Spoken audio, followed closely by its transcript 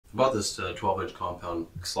I bought this 12-inch compound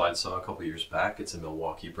slide saw a couple years back. It's a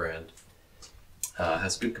Milwaukee brand.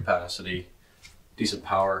 Has good capacity, decent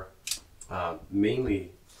power.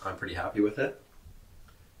 Mainly, I'm pretty happy with it.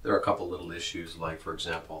 There are a couple little issues, like for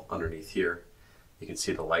example, underneath here, you can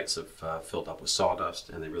see the lights have filled up with sawdust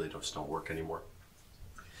and they really just don't work anymore.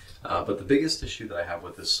 But the biggest issue that I have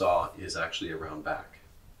with this saw is actually around back.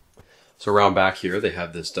 So around back here, they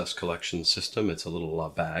have this dust collection system. It's a little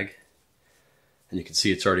bag. And you can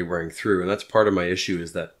see it's already wearing through, and that's part of my issue,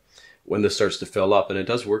 is that when this starts to fill up, and it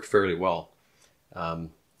does work fairly well,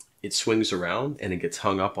 it swings around and it gets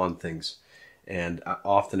hung up on things. And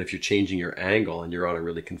often if you're changing your angle and you're on a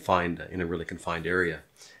really confined area,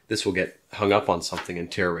 this will get hung up on something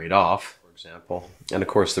and tear right off, for example. And of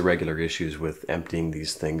course the regular issues with emptying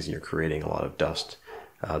these things, and you're creating a lot of dust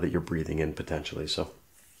that you're breathing in potentially. So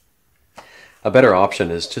a better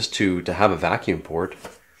option is just to have a vacuum port,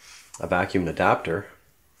 a vacuum adapter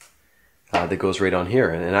that goes right on here.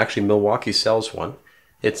 And actually Milwaukee sells one.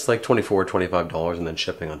 It's like $24 or $25 and then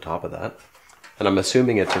shipping on top of that. And I'm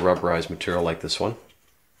assuming it's a rubberized material like this one.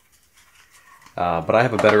 But I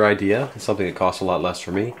have a better idea. It's something that costs a lot less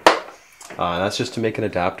for me. That's just to make an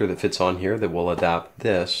adapter that fits on here that will adapt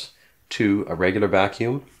this to a regular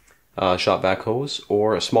vacuum shop-vac hose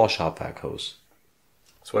or a small shop-vac hose.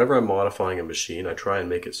 So whenever I'm modifying a machine, I try and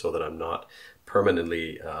make it so that I'm not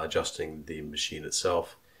permanently adjusting the machine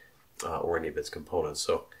itself or any of its components.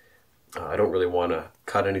 So I don't really want to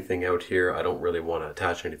cut anything out here. I don't really want to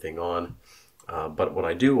attach anything on. But what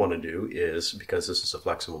I do want to do is, because this is a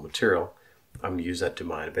flexible material, I'm going to use that to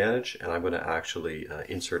my advantage, and I'm going to actually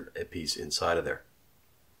insert a piece inside of there.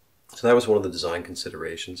 So that was one of the design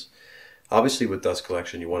considerations. Obviously with dust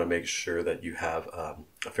collection, you want to make sure that you have a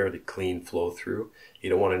fairly clean flow through. You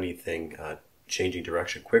don't want anything changing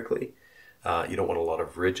direction quickly. You don't want a lot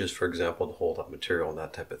of ridges, for example, to hold up material and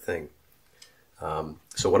that type of thing.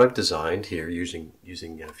 So what I've designed here using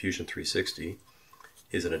Fusion 360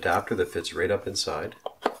 is an adapter that fits right up inside,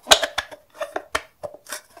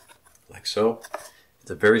 like so.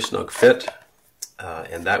 It's a very snug fit,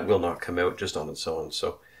 and that will not come out just on its own.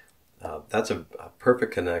 So that's a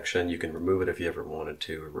perfect connection. You can remove it if you ever wanted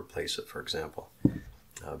to, or replace it, for example,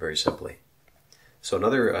 very simply. So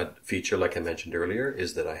another feature, like I mentioned earlier,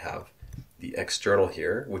 is that I have the external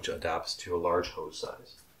here, which adapts to a large hose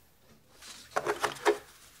size.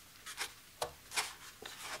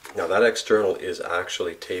 Now that external is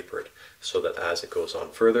actually tapered so that as it goes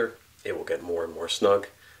on further, it will get more and more snug,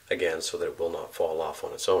 again, so that it will not fall off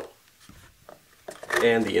on its own.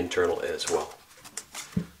 And the internal as well,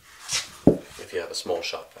 if you have a small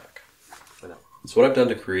shop-vac. So what I've done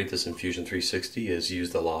to create this in Fusion 360 is use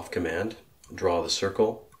the loft command, draw the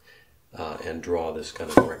circle, and draw this kind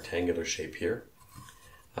of rectangular shape here,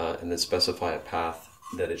 and then specify a path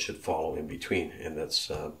that it should follow in between, and that's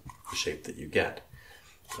the shape that you get.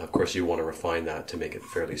 Of course, you want to refine that to make it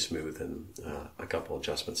fairly smooth, and a couple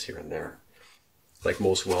adjustments here and there. Like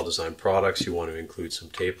most well-designed products, you want to include some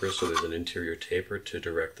tapers, so there's an interior taper to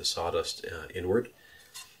direct the sawdust inward,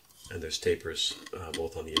 and there's tapers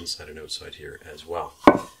both on the inside and outside here as well.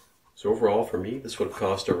 So overall, for me, this would have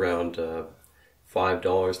cost around $5,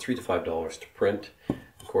 $3 to $5 to print.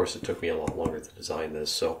 Of course, it took me a lot longer to design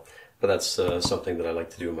this, but that's something that I like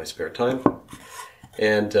to do in my spare time.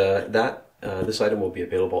 And this item will be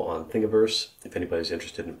available on Thingiverse if anybody's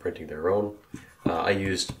interested in printing their own. I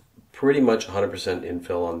used pretty much 100%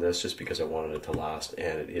 infill on this just because I wanted it to last,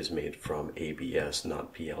 and it is made from ABS,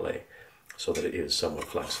 not PLA, so that it is somewhat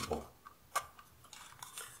flexible.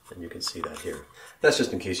 And you can see that here. That's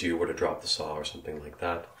just in case you were to drop the saw or something like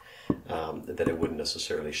that, that it wouldn't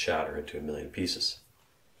necessarily shatter into a million pieces.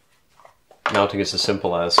 Mounting is as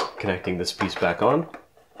simple as connecting this piece back on.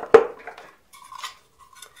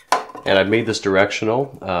 And I've made this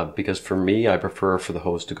directional because for me, I prefer for the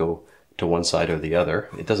hose to go to one side or the other.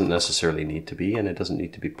 It doesn't necessarily need to be, and it doesn't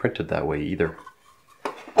need to be printed that way either.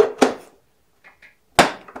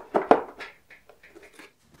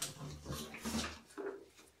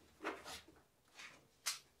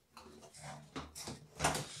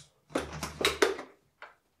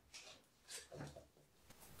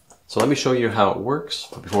 So let me show you how it works.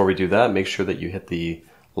 But before we do that, make sure that you hit the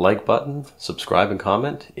like button, subscribe, and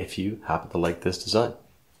comment if you happen to like this design.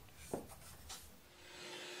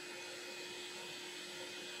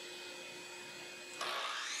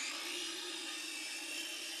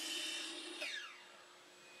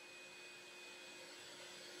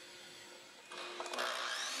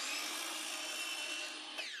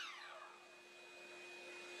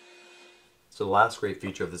 So the last great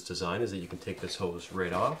feature of this design is that you can take this hose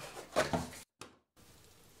right off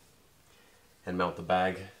and mount the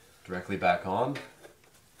bag directly back on.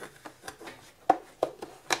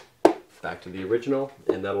 Back to the original,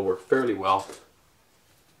 and that'll work fairly well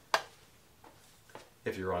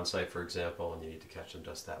if you're on site, for example, and you need to catch some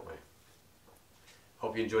dust that way.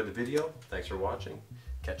 Hope you enjoyed the video. Thanks for watching.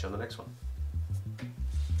 Catch you on the next one.